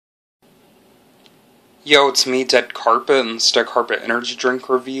Yo, it's me, Deadcarpet, and this Deadcarpet energy drink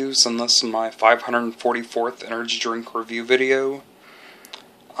reviews, and this is my 544th energy drink review video.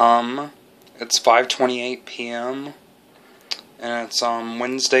 It's 5:28 p.m., and it's,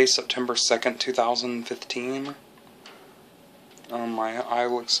 Wednesday, September 2nd, 2015. My eye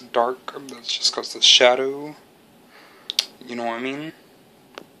looks dark, but it's just because of the shadow. You know what I mean?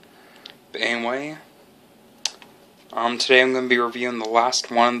 But anyway, today I'm going to be reviewing the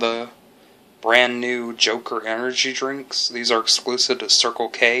last one of the brand new Joker energy drinks. These are exclusive to Circle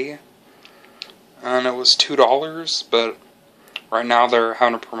K, and it was $2, but right now they're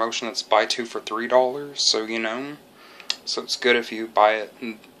having a promotion that's buy two for $3, so you know, so it's good if you buy it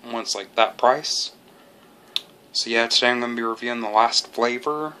when it's like that price. So yeah, today I'm going to be reviewing the last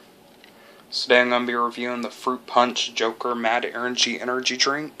flavor. So today I'm going to be reviewing the Fruit Punch Joker Mad Energy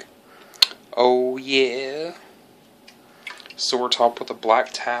drink. Oh yeah. So we're topped with a black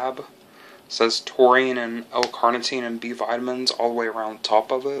tab. It says taurine and L-carnitine and B vitamins all the way around the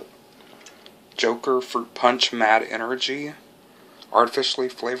top of it. Joker Fruit Punch Mad Energy. Artificially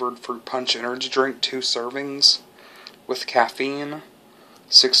flavored fruit punch energy drink, 2 servings. With caffeine.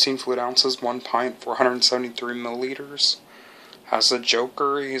 16 fluid ounces, 1 pint, 473 milliliters. Has the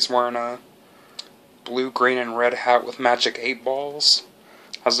Joker. He's wearing a blue, green, and red hat with magic 8 balls.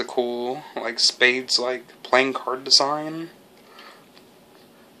 Has a cool, like, spades, like, playing card design.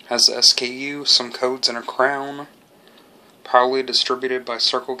 Has the SKU, some codes, and a crown. Proudly distributed by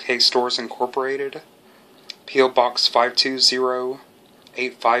Circle K Stores Incorporated. P.O. Box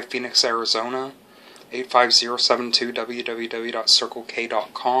 52085, Phoenix, Arizona. 85072,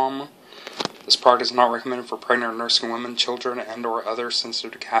 www.circlek.com. This product is not recommended for pregnant or nursing women, children, and or others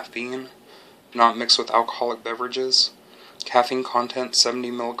sensitive to caffeine. Not mixed with alcoholic beverages. Caffeine content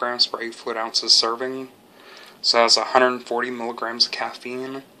 70 milligrams per 8 fluid ounces serving. So it has 140 milligrams of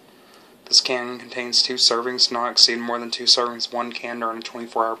caffeine. This can contains 2 servings, not exceed more than 2 servings, 1 can during a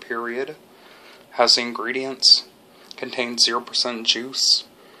 24-hour period. Has the ingredients. Contains 0% juice.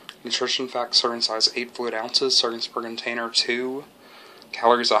 Nutrition facts: serving size 8 fluid ounces, servings per container 2.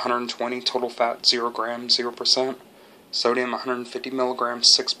 Calories 120, total fat 0 grams, 0%. Sodium 150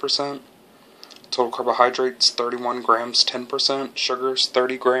 milligrams, 6%. Total carbohydrates 31 grams, 10%. Sugars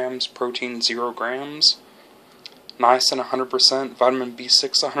 30 grams, protein 0 grams. Niacin 100%, vitamin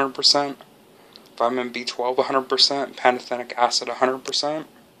B6 100%, vitamin B12 100%, pantothenic acid 100%.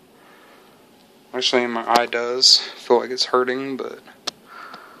 Actually, my eye does feel like it's hurting, but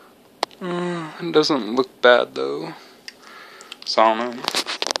it doesn't look bad though. So I don't know.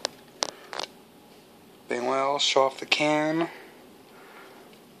 But anyway, I'll show off the can.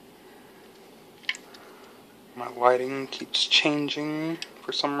 My lighting keeps changing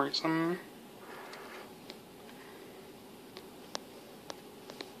for some reason.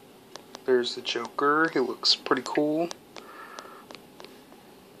 There's the Joker. He looks pretty cool.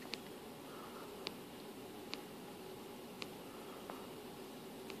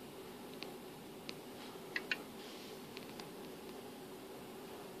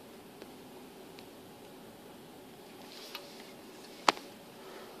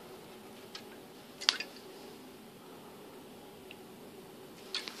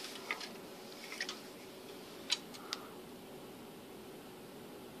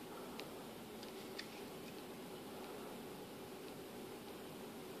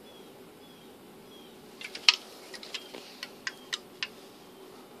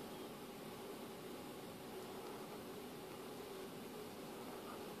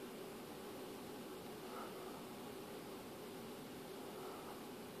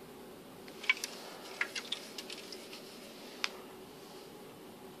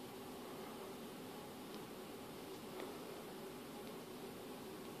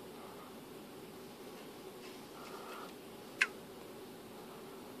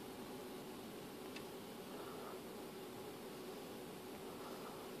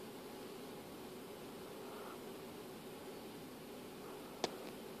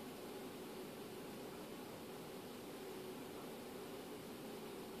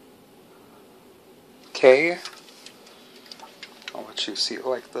 Okay, I'll let you see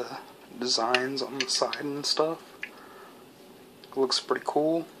like the designs on the side and stuff. It looks pretty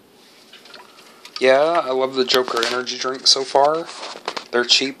cool. Yeah, I love the Joker energy drink so far. They're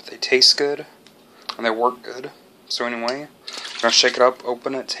cheap, they taste good, and they work good. So anyway, I'm gonna shake it up,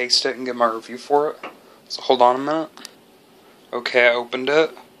 open it, taste it, and give my review for it. So hold on a minute. Okay, I opened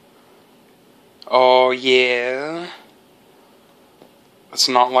it. Oh yeah. It's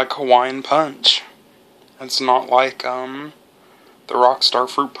not like Hawaiian Punch. It's not like, the Rockstar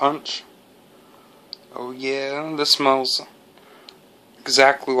Fruit Punch. Oh yeah, this smells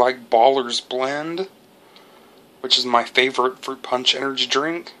exactly like Baller's Blend. which is my favorite fruit punch energy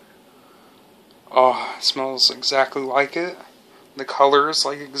drink. Oh, it smells exactly like it. The color is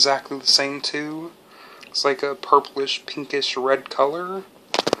like exactly the same too. It's like a purplish, pinkish red color.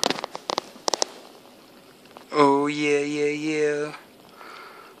 Oh yeah, yeah, yeah.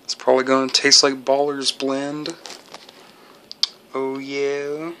 It's probably gonna taste like Baller's Blend. Oh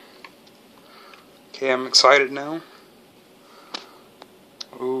yeah. Okay, I'm excited now.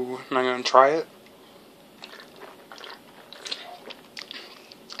 Oh, and I'm gonna try it.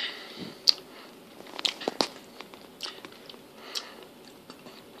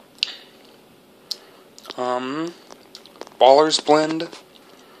 Baller's Blend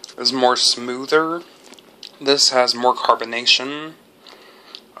is more smoother. This has more carbonation.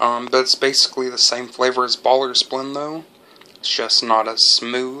 But it's basically the same flavor as Baller's Blend though. It's just not as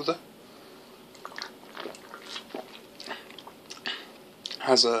smooth.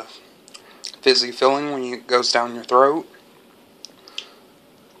 Has a fizzy feeling when it goes down your throat.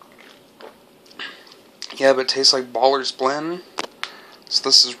 Yeah, but it tastes like Baller's Blend. So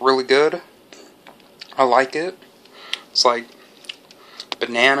this is really good. I like it. It's like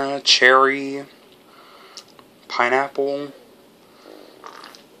banana, cherry, pineapple,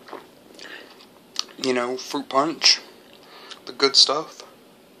 you know, fruit punch. The good stuff.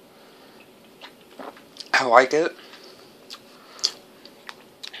 I like it.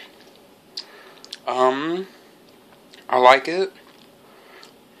 I like it.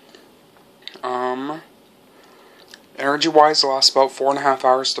 Energy-wise, it lasts about 4.5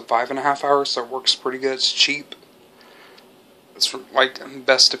 hours to 5.5 hours, so it works pretty good. It's cheap. It's like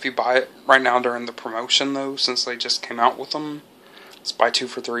best if you buy it right now during the promotion, though, since they just came out with them. It's buy 2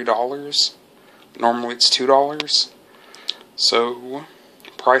 for $3. Normally it's $2. So,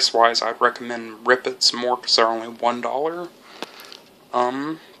 price-wise, I'd recommend Rip It's more because they're only $1.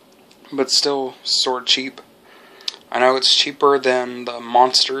 But still sort of cheap. I know it's cheaper than the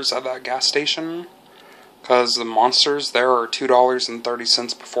Monsters at that gas station, because the Monsters there are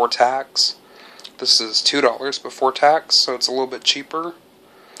 $2.30 before tax. This is $2 before tax, so it's a little bit cheaper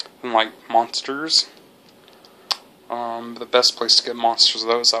than like Monsters. The best place to get Monsters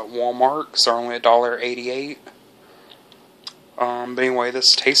though is at Walmart, because they're only $1.88. But anyway,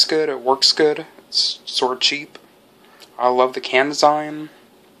 this tastes good, it works good, it's sort of cheap. I love the can design.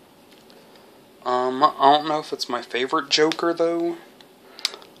 I don't know if it's my favorite Joker though.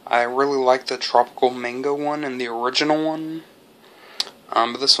 I really like the tropical mango one and the original one.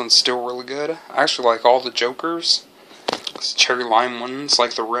 But this one's still really good. I actually like all the Jokers. This cherry lime one's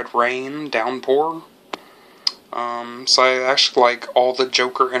like the Red Rain, Downpour. So I actually like all the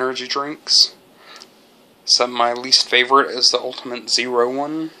Joker energy drinks. Except my least favorite is the Ultimate Zero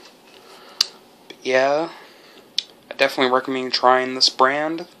one. But yeah, I definitely recommend trying this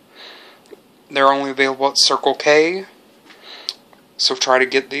brand. They're only available at Circle K, so try to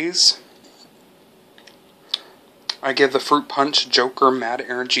get these. I give the Fruit Punch Joker Mad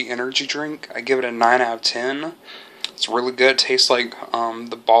Energy Drink, I give it a 9 out of 10. It's really good. It tastes like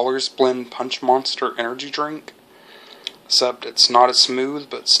the Baller's Blend Punch Monster energy drink, except it's not as smooth,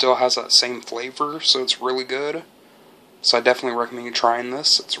 but still has that same flavor, so it's really good. So I definitely recommend you trying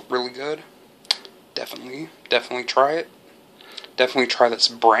this. It's really good. Definitely try it. Definitely try this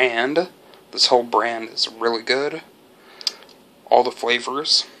brand. This whole brand is really good. All the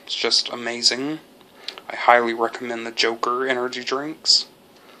flavors, it's just amazing. I highly recommend the Joker energy drinks.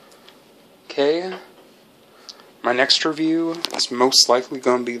 Okay. My next review is most likely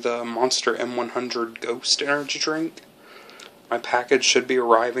going to be the Monster M100 Ghost energy drink. My package should be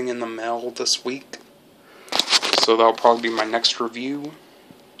arriving in the mail this week, so that'll probably be my next review.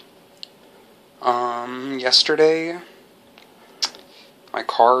 Yesterday, my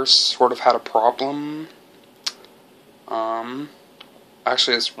car sort of had a problem.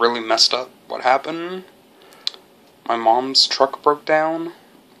 Actually, it's really messed up what happened. My mom's truck broke down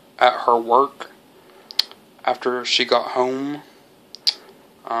at her work after she got home.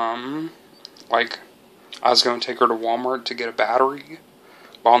 Like, I was going to take her to Walmart to get a battery.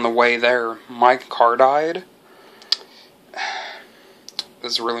 But on the way there, my car died. It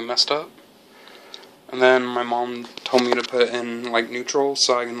was really messed up. And then my mom told me to put it in, like, neutral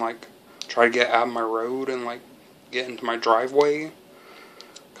so I can, like, try to get out of my road and, like, get into my driveway.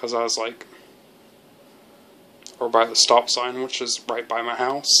 Because I was, like, or by the stop sign, which is right by my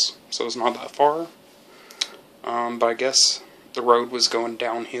house. So it's not that far. But I guess the road was going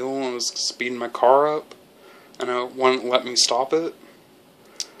downhill and was speeding my car up. And it wouldn't let me stop it.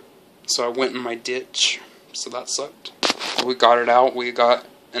 So I went in my ditch. So that sucked. We got it out. We got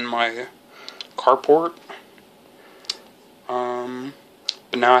in my carport.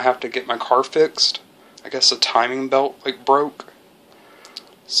 But now I have to get my car fixed. I guess a timing belt like broke.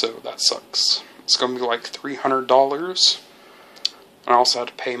 So that sucks. It's gonna be like $300. I also had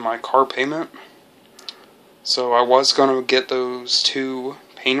to pay my car payment. So I was gonna get those 2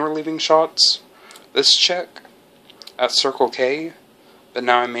 pain relieving shots this check at Circle K, but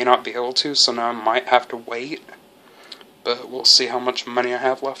now I may not be able to, so now I might have to wait. But we'll see how much money I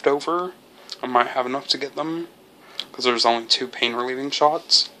have left over. I might have enough to get them, because there's only 2 pain relieving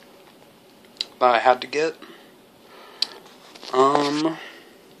shots that I had to get.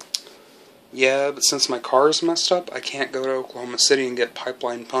 Yeah, but since my car is messed up, I can't go to Oklahoma City and get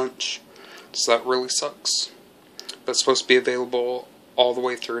Pipeline Punch, so that really sucks. But it's supposed to be available all the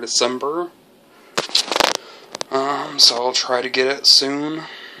way through December. So I'll try to get it soon.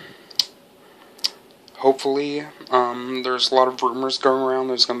 Hopefully. There's a lot of rumors going around.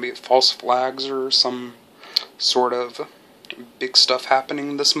 There's going to be false flags or some sort of big stuff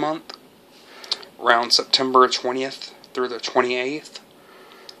happening this month, around September 20th through the 28th.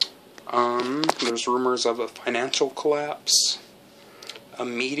 There's rumors of a financial collapse, a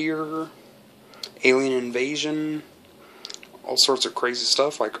meteor, alien invasion, all sorts of crazy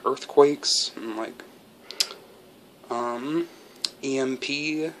stuff like earthquakes and like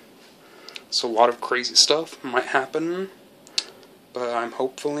EMP. So a lot of crazy stuff might happen, but I'm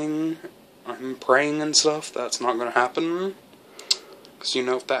praying and stuff that's not going to happen, because you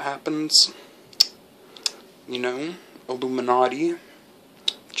know if that happens, you know, Illuminati,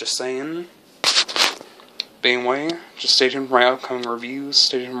 just saying. But anyway, just stay tuned for my upcoming reviews,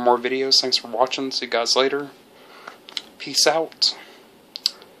 stay tuned for more videos. Thanks for watching, see you guys later, peace out.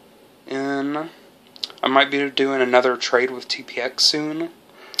 And I might be doing another trade with TPX soon.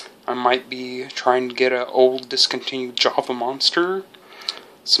 I might be trying to get an old discontinued Java Monster,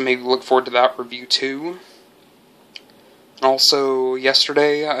 so maybe look forward to that review too. Also,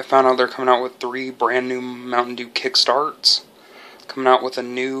 yesterday I found out they're coming out with 3 brand new Mountain Dew Kickstarts. Coming out with a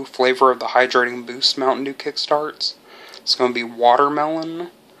new flavor of the Hydrating Boost Mountain Dew Kickstarts. It's going to be watermelon. And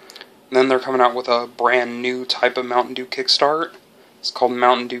then they're coming out with a brand new type of Mountain Dew Kickstart. It's called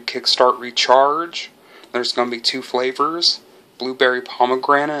Mountain Dew Kickstart Recharge. There's going to be 2 flavors, blueberry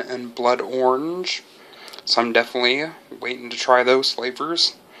pomegranate and blood orange. So I'm definitely waiting to try those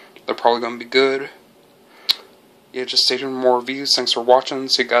flavors. They're probably going to be good. Yeah, just stay tuned for more reviews. Thanks for watching.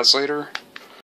 See you guys later.